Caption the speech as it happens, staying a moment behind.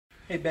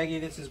Hey Becky,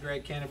 this is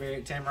Greg Canterbury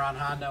at Tameron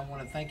Honda. I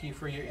want to thank you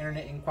for your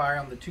internet inquiry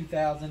on the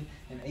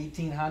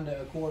 2018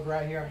 Honda Accord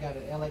right here. I've got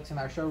an LX in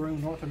our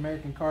showroom, North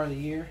American Car of the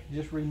Year.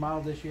 Just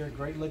remodeled this year,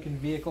 great looking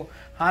vehicle.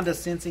 Honda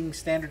sensing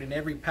standard in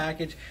every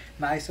package.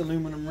 Nice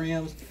aluminum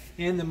rims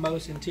and the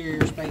most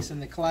interior space in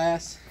the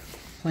class.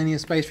 Plenty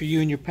of space for you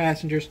and your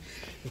passengers.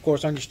 Of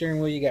course, on your steering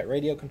wheel you got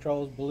radio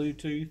controls,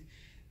 Bluetooth,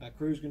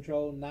 cruise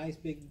control, nice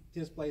big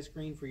display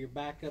screen for your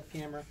backup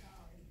camera.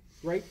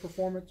 Great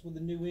performance with the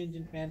new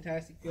engine,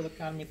 fantastic fuel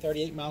economy,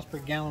 38 miles per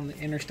gallon on the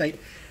interstate.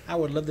 I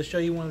would love to show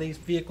you one of these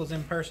vehicles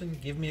in person.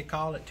 Give me a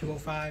call at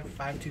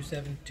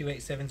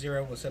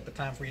 205-527-2870. We'll set the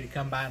time for you to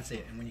come by and see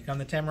it. And when you come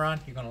to Tameron,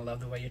 you're going to love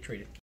the way you're treated.